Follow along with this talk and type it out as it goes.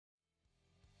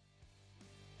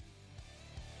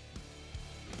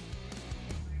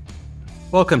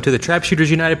Welcome to the Trapshooters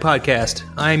United podcast.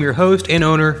 I am your host and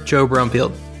owner, Joe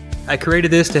Brumfield. I created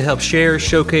this to help share,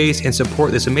 showcase, and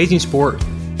support this amazing sport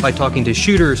by talking to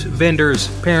shooters, vendors,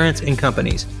 parents, and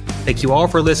companies. Thank you all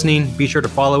for listening. Be sure to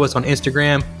follow us on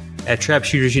Instagram at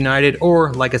Trapshooters United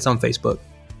or like us on Facebook.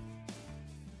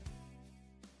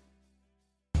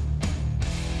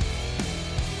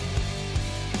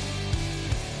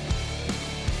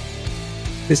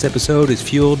 This episode is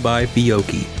fueled by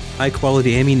Fiocchi,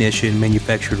 high-quality ammunition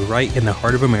manufactured right in the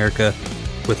heart of America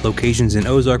with locations in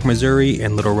Ozark, Missouri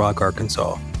and Little Rock,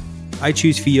 Arkansas. I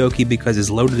choose Fiocchi because it's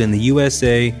loaded in the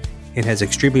USA and has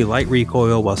extremely light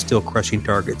recoil while still crushing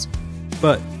targets.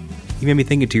 But you may be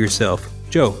thinking to yourself,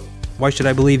 Joe, why should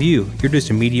I believe you? You're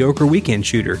just a mediocre weekend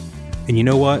shooter. And you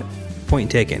know what?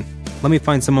 Point taken. Let me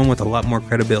find someone with a lot more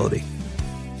credibility.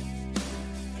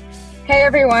 Hey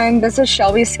everyone, this is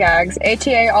Shelby Skaggs,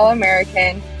 ATA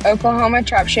All-American, Oklahoma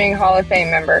Trap Shooting Hall of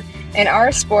Fame member. In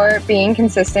our sport, being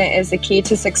consistent is the key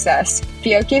to success.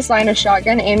 Fiocchi's line of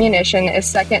shotgun ammunition is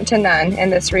second to none in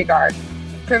this regard.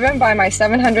 Proven by my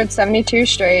 772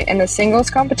 straight in the singles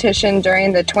competition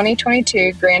during the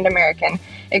 2022 Grand American,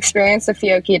 experience the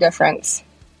Fiocchi difference.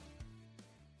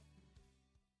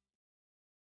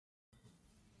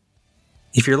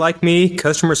 If you're like me,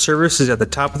 customer service is at the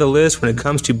top of the list when it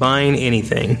comes to buying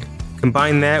anything.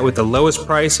 Combine that with the lowest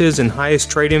prices and highest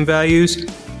trade-in values,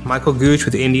 Michael Gooch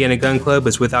with Indiana Gun Club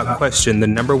is without question the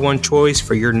number one choice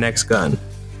for your next gun.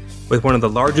 With one of the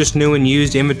largest new and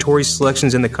used inventory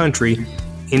selections in the country,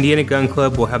 Indiana Gun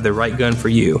Club will have the right gun for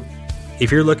you.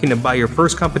 If you're looking to buy your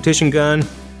first competition gun,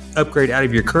 upgrade out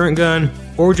of your current gun,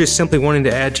 or just simply wanting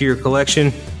to add to your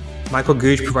collection, Michael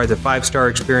Gooch provides a 5-star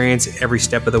experience every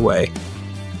step of the way.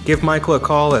 Give Michael a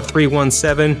call at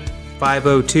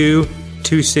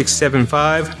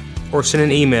 317-502-2675 or send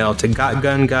an email to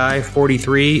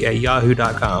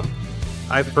gotgunguy43@yahoo.com.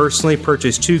 I've personally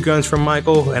purchased 2 guns from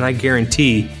Michael, and I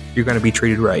guarantee you're going to be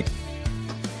treated right.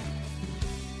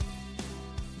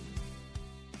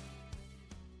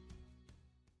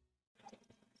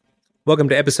 Welcome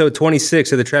to episode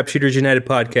 26 of the Trapshooters United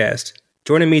podcast.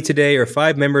 Joining me today are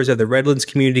 5 members of the Redlands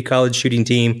Community College shooting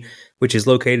team, which is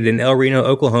located in El Reno,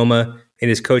 Oklahoma, and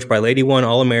is coached by Lady 1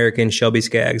 All-American Shelby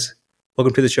Skaggs.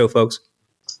 Welcome to the show, folks.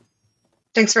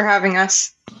 Thanks for having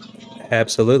us.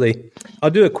 Absolutely. I'll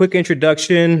do a quick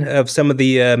introduction of some of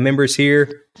the members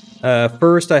here.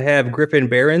 First, I have Griffin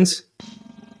Behrens.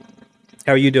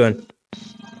 How are you doing?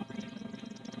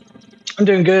 I'm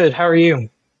doing good. How are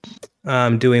you?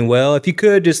 I'm doing well. If you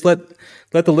could, just let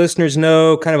the listeners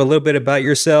know kind of a little bit about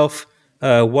yourself,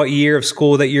 what year of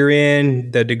school that you're in,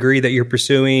 the degree that you're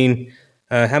pursuing,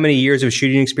 how many years of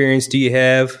shooting experience do you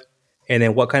have, and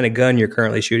then what kind of gun you're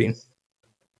currently shooting.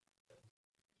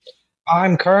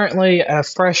 I'm currently a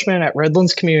freshman at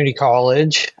Redlands Community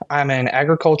College. I'm an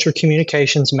agriculture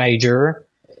communications major,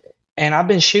 and I've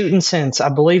been shooting since, I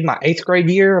believe, my 8th grade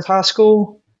year of high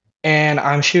school, and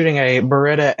I'm shooting a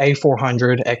Beretta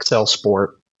A400 XL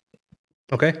Sport.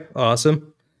 Okay,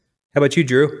 awesome. How about you,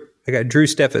 Drew? I got Drew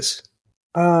Steffes.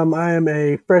 I am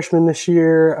a freshman this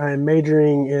year. I'm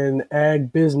majoring in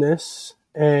ag business,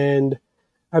 and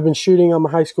I've been shooting on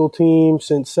my high school team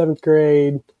since 7th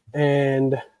grade.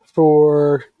 And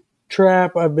for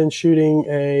trap, I've been shooting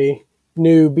a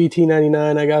new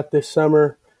BT99 I got this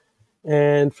summer.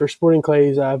 And for sporting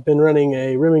clays, I've been running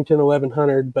a Remington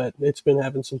 1100, but it's been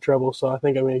having some trouble, so I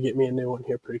think I'm going to get me a new one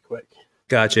here pretty quick.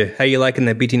 Gotcha. How you liking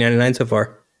that BT99 so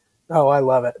far? Oh, I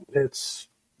love it. It's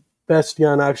best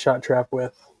gun I've shot trap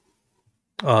with.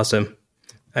 Awesome.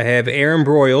 I have Aaron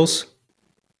Broyles.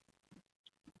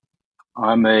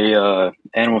 I'm a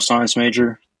animal science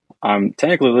major. I'm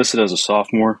technically listed as a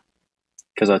sophomore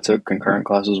because I took concurrent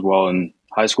classes while in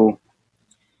high school.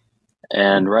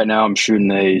 And right now I'm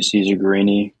shooting a Caesar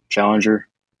Guerini Challenger.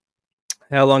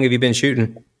 How long have you been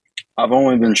shooting? I've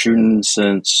only been shooting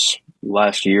since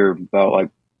last year, about like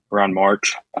around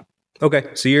March. Okay,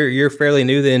 so you're fairly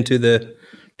new then to the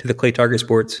clay target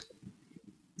sports.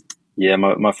 Yeah,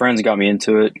 my friends got me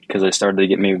into it because they started to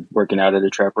get me working out at a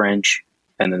trap range,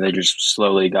 and then they just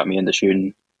slowly got me into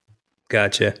shooting.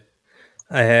 Gotcha.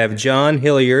 I have John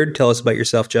Hilliard. Tell us about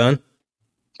yourself, John.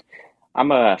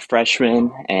 I'm a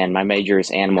freshman, and my major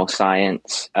is animal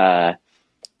science.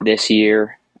 This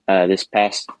year, this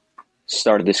past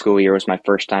start of the school year was my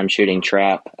first time shooting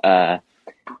trap. I've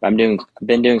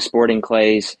been doing sporting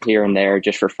clays here and there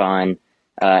just for fun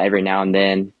every now and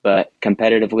then, but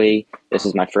competitively, this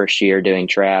is my first year doing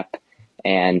trap,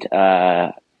 and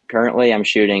currently I'm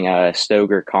shooting a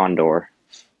Stoeger Condor.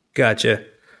 Gotcha.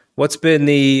 What's been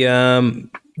the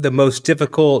most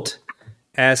difficult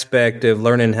aspect of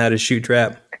learning how to shoot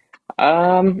trap?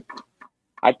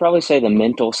 I'd probably say the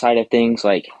mental side of things,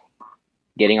 like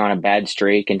getting on a bad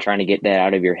streak and trying to get that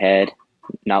out of your head,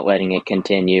 not letting it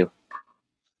continue.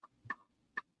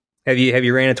 Have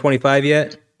you ran a 25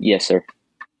 yet? Yes, sir.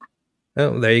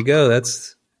 Oh, there you go.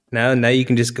 That's now you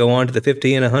can just go on to the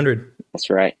 50 and 100. That's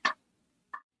right.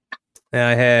 Now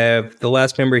I have the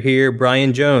last member here,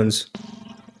 Brian Jones.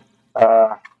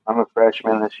 I'm a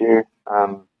freshman this year.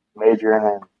 I'm majoring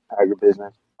in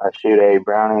agribusiness. I shoot a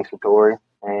Browning Satori,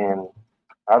 and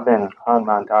I've been hunting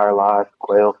my entire life,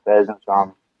 quail, pheasant, so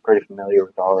I'm pretty familiar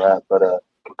with all that. But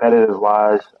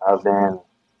competitive-wise, I've been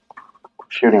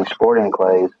shooting sporting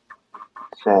clays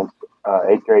since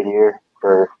 8th grade year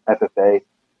for FFA,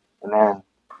 and then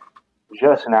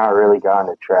just now I really got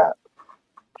into trap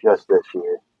just this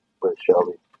year with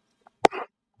Shelby.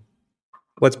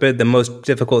 What's been the most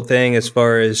difficult thing as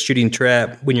far as shooting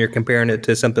trap when you're comparing it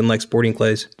to something like sporting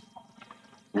clays?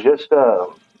 Just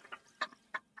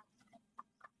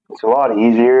it's a lot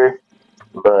easier,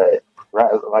 but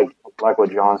like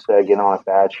what John said, getting on a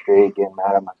bad streak, getting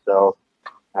mad at myself,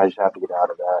 I just have to get out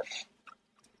of that.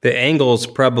 The angles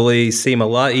probably seem a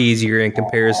lot easier in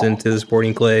comparison to the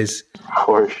sporting clays.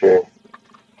 For sure.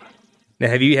 Now,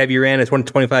 have you ran a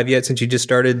 2025 yet since you just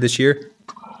started this year?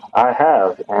 I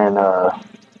have, in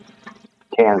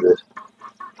Kansas.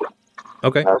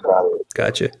 Okay. That's about it.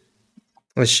 Gotcha.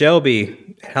 Well,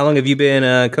 Shelby, how long have you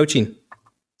been coaching?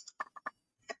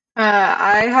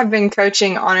 I have been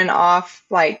coaching on and off,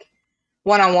 like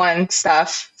one-on-one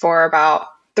stuff for about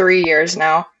 3 years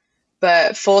now,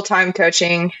 but full-time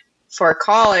coaching for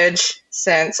college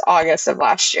since August of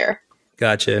last year.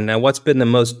 Gotcha. Now, what's been the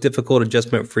most difficult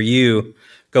adjustment for you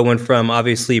going from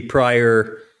obviously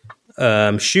prior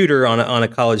shooter on a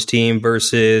college team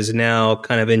versus now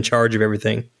kind of in charge of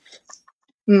everything?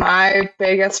 My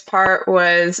biggest part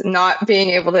was not being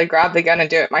able to grab the gun and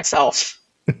do it myself.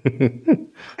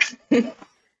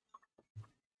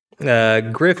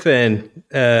 Griffin,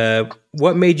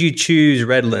 what made you choose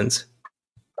Redlands?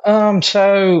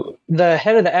 So the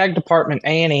head of the ag department,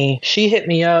 Annie, she hit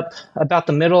me up about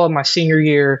the middle of my senior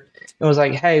year and was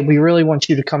like, "Hey, we really want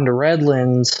you to come to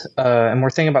Redlands, and we're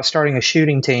thinking about starting a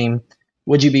shooting team.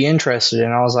 Would you be interested?"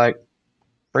 And I was like,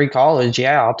 "Free college,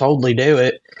 yeah, I'll totally do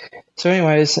it." So,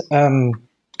 anyways,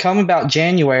 come about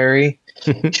January,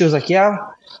 she was like, "Yeah."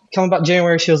 Come about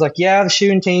January, she was like, "Yeah, the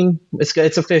shooting team,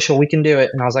 it's official. We can do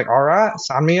it." And I was like, "All right,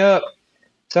 sign me up."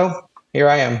 So here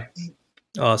I am.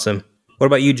 Awesome. What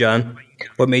about you, John?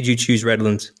 What made you choose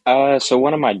Redlands? So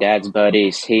one of my dad's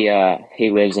buddies, he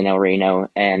lives in El Reno,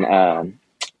 and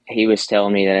he was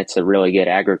telling me that it's a really good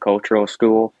agricultural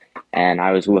school, and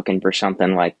I was looking for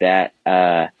something like that.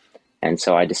 And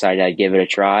so I decided I'd give it a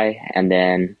try. And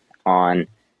then on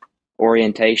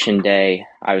orientation day,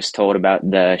 I was told about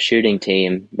the shooting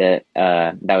team that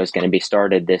was going to be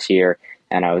started this year,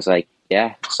 and I was like,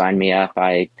 "Yeah, sign me up.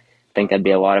 I think that'd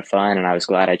be a lot of fun," and I was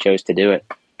glad I chose to do it.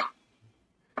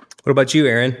 What about you,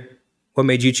 Aaron? What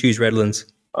made you choose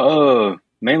Redlands?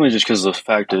 Mainly just because of the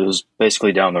fact it was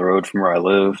basically down the road from where I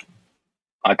live.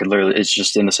 I could literally, it's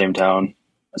just in the same town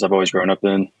as I've always grown up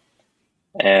in.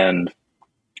 And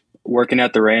working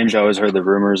at the range, I always heard the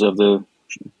rumors of the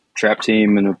trap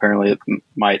team, and apparently it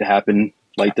might happen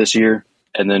like this year.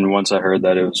 And then once I heard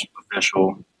that it was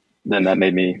official, then that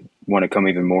made me want to come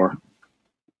even more.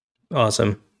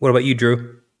 Awesome. What about you,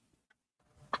 Drew?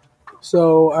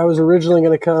 So I was originally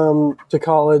going to come to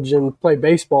college and play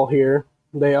baseball here.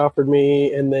 They offered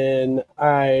me, and then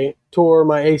I tore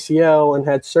my ACL and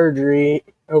had surgery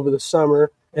over the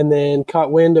summer, and then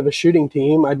caught wind of a shooting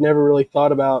team. I'd never really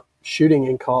thought about shooting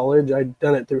in college. I'd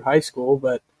done it through high school,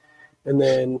 and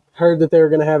then heard that they were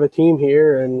going to have a team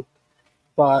here and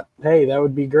thought, hey, that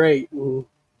would be great, and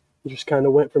just kind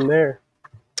of went from there.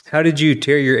 How did you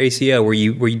tear your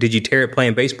ACL? Did you tear it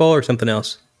playing baseball or something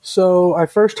else? So I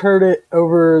first heard it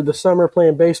over the summer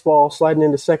playing baseball, sliding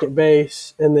into second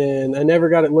base, and then I never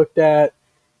got it looked at,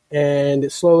 and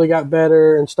it slowly got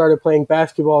better and started playing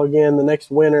basketball again the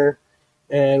next winter,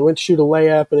 and went to shoot a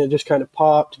layup, and it just kind of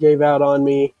popped, gave out on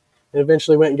me, and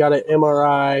eventually went and got an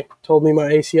MRI, told me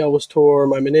my ACL was tore,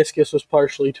 my meniscus was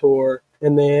partially tore,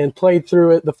 and then played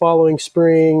through it the following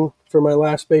spring for my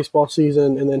last baseball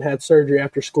season, and then had surgery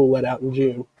after school let out in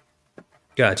June.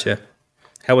 Gotcha.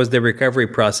 How was the recovery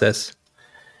process?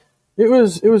 It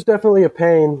was definitely a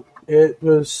pain. It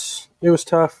was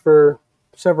tough for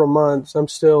several months. I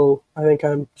think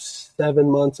I'm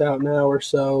 7 months out now or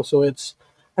so. So I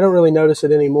don't really notice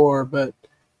it anymore, but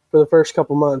for the first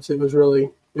couple months, it was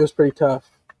pretty tough.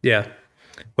 Yeah.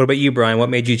 What about you, Brian? What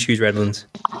made you choose Redlands?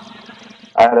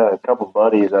 I had a couple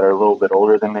buddies that are a little bit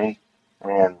older than me,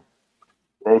 and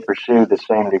they pursued the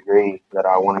same degree that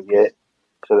I want to get.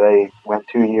 So they went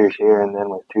 2 years here and then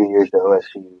went 2 years to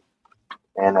OSU.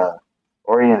 And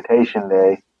orientation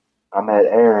day, I met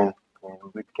Aaron, and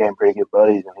we became pretty good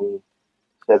buddies, and he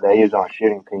said that he was on a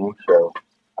shooting team. So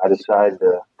I decided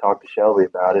to talk to Shelby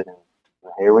about it, and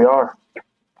here we are.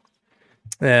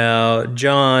 Now,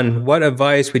 John, what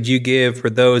advice would you give for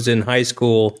those in high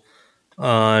school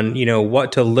on,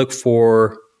 what to look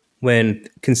for when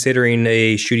considering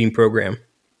a shooting program?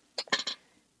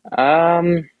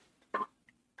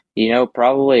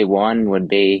 Probably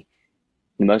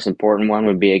the most important one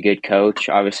would be a good coach.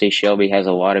 Obviously, Shelby has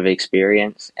a lot of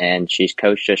experience, and she's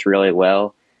coached us really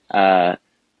well.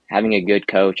 Having a good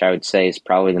coach, I would say, is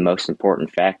probably the most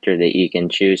important factor that you can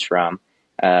choose from.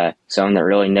 Someone that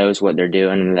really knows what they're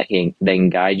doing and that they can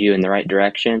guide you in the right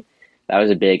direction. That was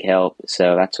a big help.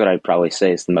 So that's what I'd probably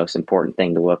say is the most important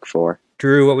thing to look for.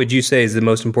 Drew, what would you say is the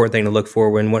most important thing to look for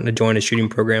when wanting to join a shooting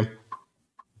program?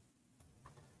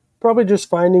 Probably just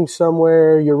finding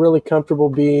somewhere you're really comfortable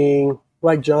being,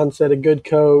 like John said, a good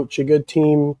coach, a good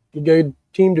team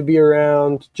to be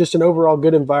around, just an overall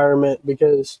good environment,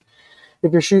 because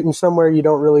if you're shooting somewhere you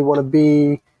don't really want to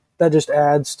be, that just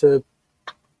adds to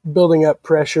building up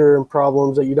pressure and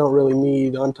problems that you don't really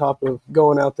need on top of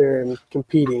going out there and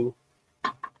competing.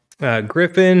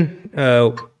 Griffin,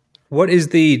 what is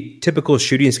the typical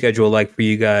shooting schedule like for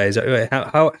you guys?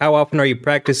 How often are you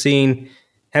practicing?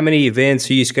 How many events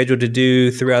are you scheduled to do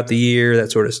throughout the year?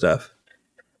 That sort of stuff.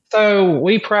 So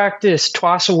we practice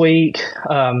twice a week,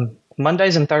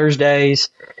 Mondays and Thursdays.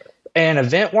 And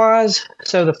event-wise,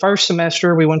 so the first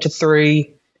semester we went to 3,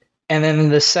 and then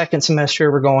the second semester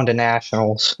we're going to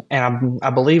nationals. And I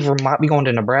believe we might be going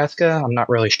to Nebraska. I'm not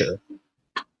really sure.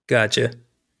 Gotcha.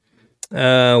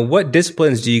 What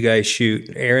disciplines do you guys shoot,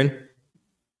 Aaron?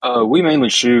 We mainly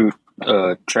shoot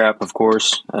trap, of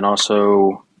course, and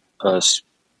also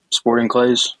sporting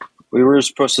clays. We were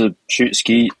supposed to shoot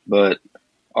skeet, but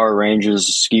our range's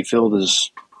skeet field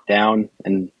is down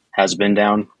and has been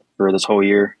down for this whole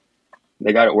year.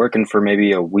 They got it working for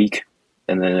maybe a week,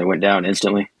 and then it went down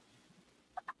instantly.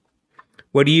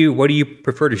 What do you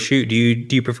prefer to shoot? Do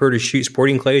you prefer to shoot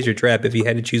sporting clays or trap if you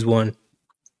had to choose one?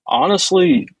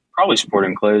 Honestly, probably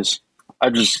sporting clays.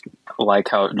 I just like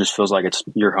how it just feels like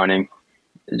you're hunting.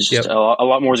 It's just a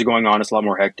lot more is going on. It's a lot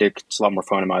more hectic. It's a lot more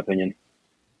fun, in my opinion.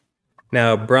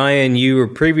 Now, Brian, you were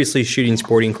previously shooting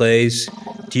sporting clays.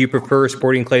 Do you prefer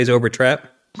sporting clays over trap?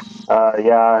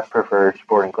 Yeah, I prefer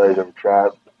sporting clays over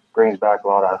trap. Brings back a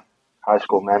lot of high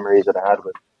school memories that I had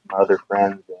with my other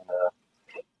friends,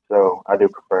 and so I do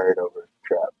prefer it over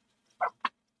trap.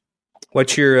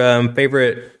 What's your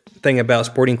favorite thing about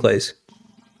sporting clays?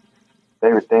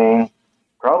 Favorite thing,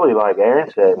 probably like Aaron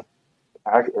said,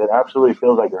 it absolutely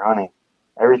feels like you're hunting.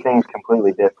 Everything's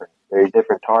completely different. There's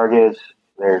different targets,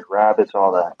 there's rabbits,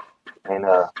 all that, and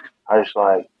I just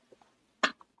like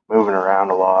moving around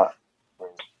a lot.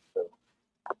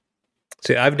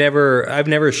 See, I've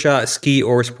never shot skeet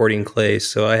or sporting clays,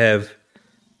 so I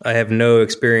have no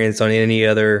experience on any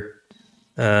other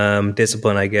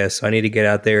discipline, I guess. So I need to get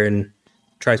out there and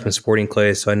try some sporting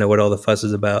clays so I know what all the fuss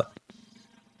is about.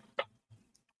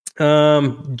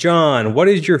 John, what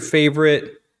is your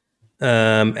favorite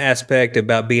aspect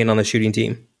about being on the shooting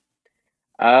team?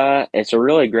 It's a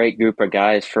really great group of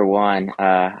guys, for one.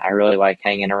 I really like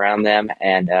hanging around them,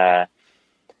 and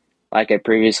like I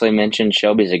previously mentioned,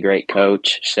 Shelby's a great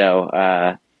coach,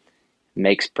 so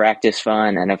makes practice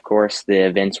fun. And, of course, the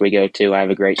events we go to, I have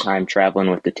a great time traveling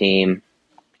with the team.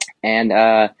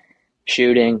 And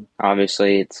shooting,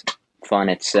 obviously, it's fun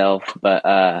itself. But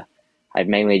I'd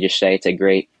mainly just say it's a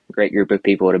great group of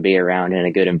people to be around in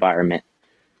a good environment.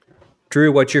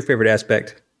 Drew, what's your favorite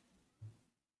aspect?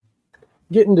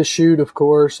 Getting to shoot, of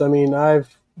course. I mean,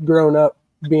 I've grown up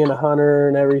being a hunter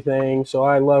and everything, so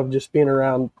I love just being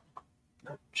around,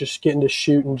 just getting to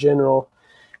shoot in general,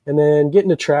 and then getting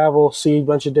to travel, see a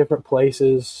bunch of different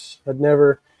places. I'd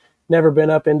never been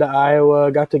up into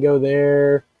Iowa, got to go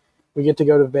there. We get to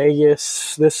go to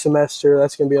Vegas this semester.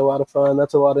 That's going to be a lot of fun.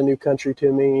 That's a lot of new country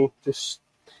to me. Just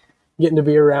getting to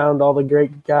be around all the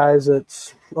great guys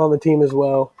that's on the team as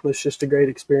well. It's just a great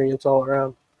experience all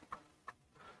around.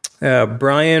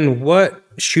 Brian, what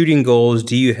shooting goals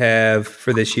do you have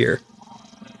for this year?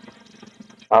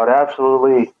 I would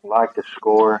absolutely like to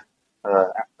score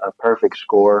a perfect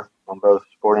score on both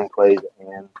sporting clays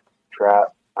and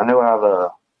trap. I know I have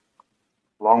a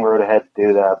long road ahead to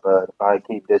do that, but if I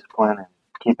keep discipline and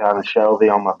keep having Shelby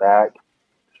on my back to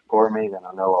support me, then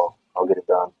I know I'll get it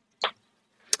done.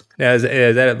 Now, is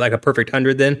that like a perfect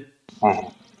 100 then? Mm-hmm.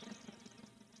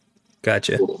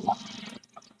 Gotcha.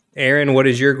 Aaron, what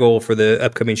is your goal for the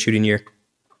upcoming shooting year?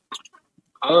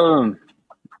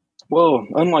 Well,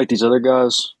 unlike these other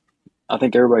guys, I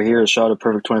think everybody here has shot a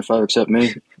perfect 25 except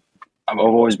me. I've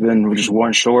always been just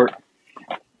one short.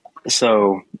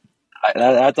 So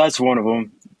that's one of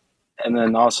them. And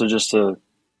then also just to,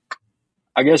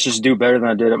 I guess, just do better than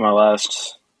I did at my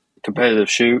last competitive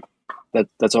shoot.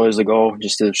 That's always the goal,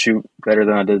 just to shoot better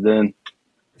than I did then.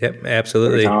 Yep,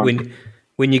 absolutely.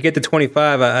 When you get to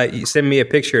 25, you send me a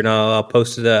picture and I'll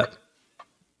post it up.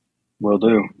 Will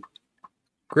do.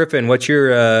 Griffin, what's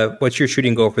your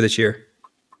shooting goal for this year?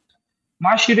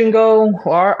 My shooting goal,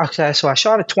 so I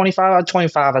shot a 25 out of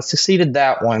 25. I succeeded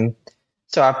that one.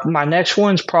 So my next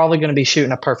one's probably going to be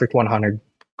shooting a perfect 100.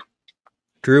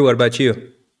 Drew, what about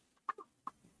you?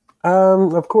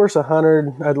 Of course,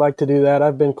 100. I'd like to do that.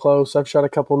 I've been close. I've shot a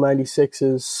couple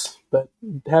 96s, but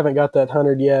haven't got that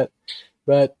 100 yet.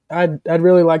 But I'd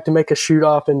really like to make a shoot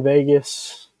off in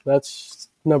Vegas. That's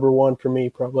number one for me,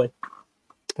 probably.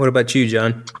 What about you,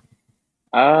 John?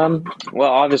 Well,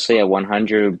 obviously a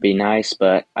 100 would be nice,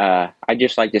 but I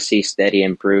just like to see steady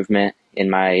improvement in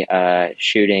my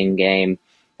shooting game.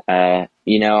 I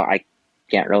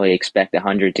can't really expect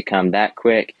 100 to come that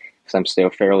quick because I'm still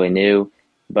fairly new.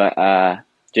 But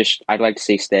I'd like to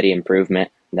see steady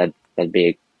improvement. That'd be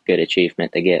a good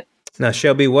achievement to get. Now,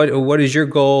 Shelby, what is your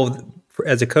goal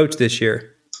as a coach this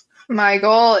year? My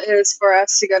goal is for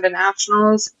us to go to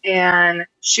nationals and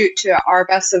shoot to our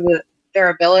best of their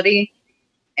ability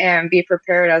and be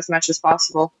prepared as much as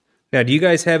possible. Now, do you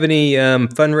guys have any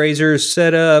fundraisers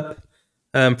set up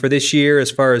for this year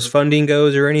as far as funding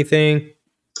goes or anything?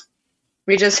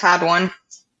 We just had one.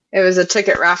 It was a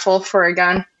ticket raffle for a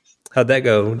gun. How'd that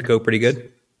go? Did it go pretty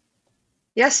good?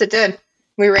 Yes, it did.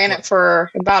 We ran it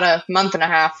for about a month and a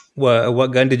half. What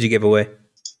gun did you give away?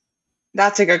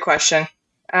 That's a good question.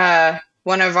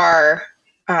 One of our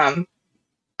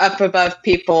up above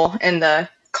people in the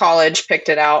college picked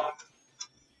it out.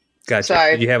 Gotcha. So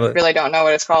I really don't know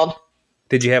what it's called.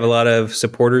 Did you have a lot of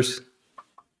supporters?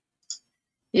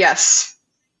 Yes.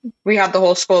 We had the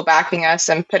whole school backing us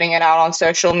and putting it out on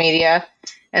social media.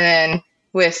 And then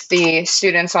with the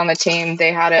students on the team,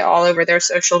 they had it all over their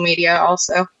social media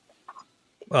also.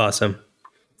 Awesome.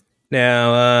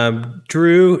 Now,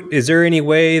 Drew, is there any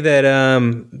way that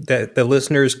that the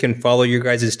listeners can follow your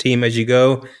guys' team as you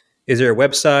go? Is there a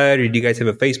website, or do you guys have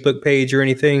a Facebook page or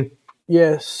anything?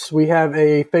 Yes, we have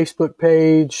a Facebook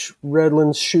page,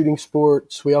 Redlands Shooting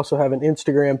Sports. We also have an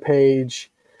Instagram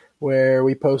page where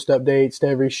we post updates to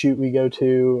every shoot we go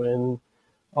to and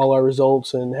all our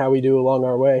results and how we do along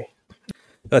our way.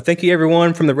 Thank you,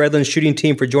 everyone from the Redlands shooting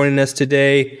team, for joining us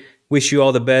today. Wish you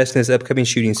all the best in this upcoming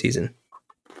shooting season.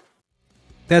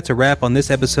 That's a wrap on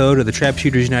this episode of the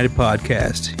Trapshooters United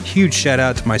podcast. Huge shout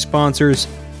out to my sponsors,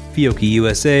 Fiocchi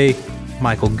USA,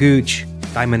 Michael Gooch,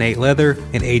 Diamond 8 Leather,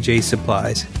 and AJ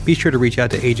Supplies. Be sure to reach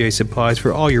out to AJ Supplies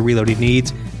for all your reloading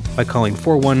needs by calling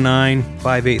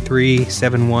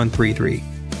 419-583-7133.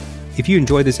 If you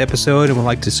enjoyed this episode and would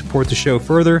like to support the show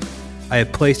further, I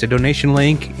have placed a donation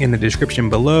link in the description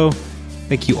below.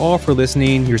 Thank you all for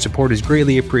listening. Your support is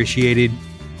greatly appreciated.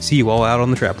 See you all out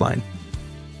on the trap line.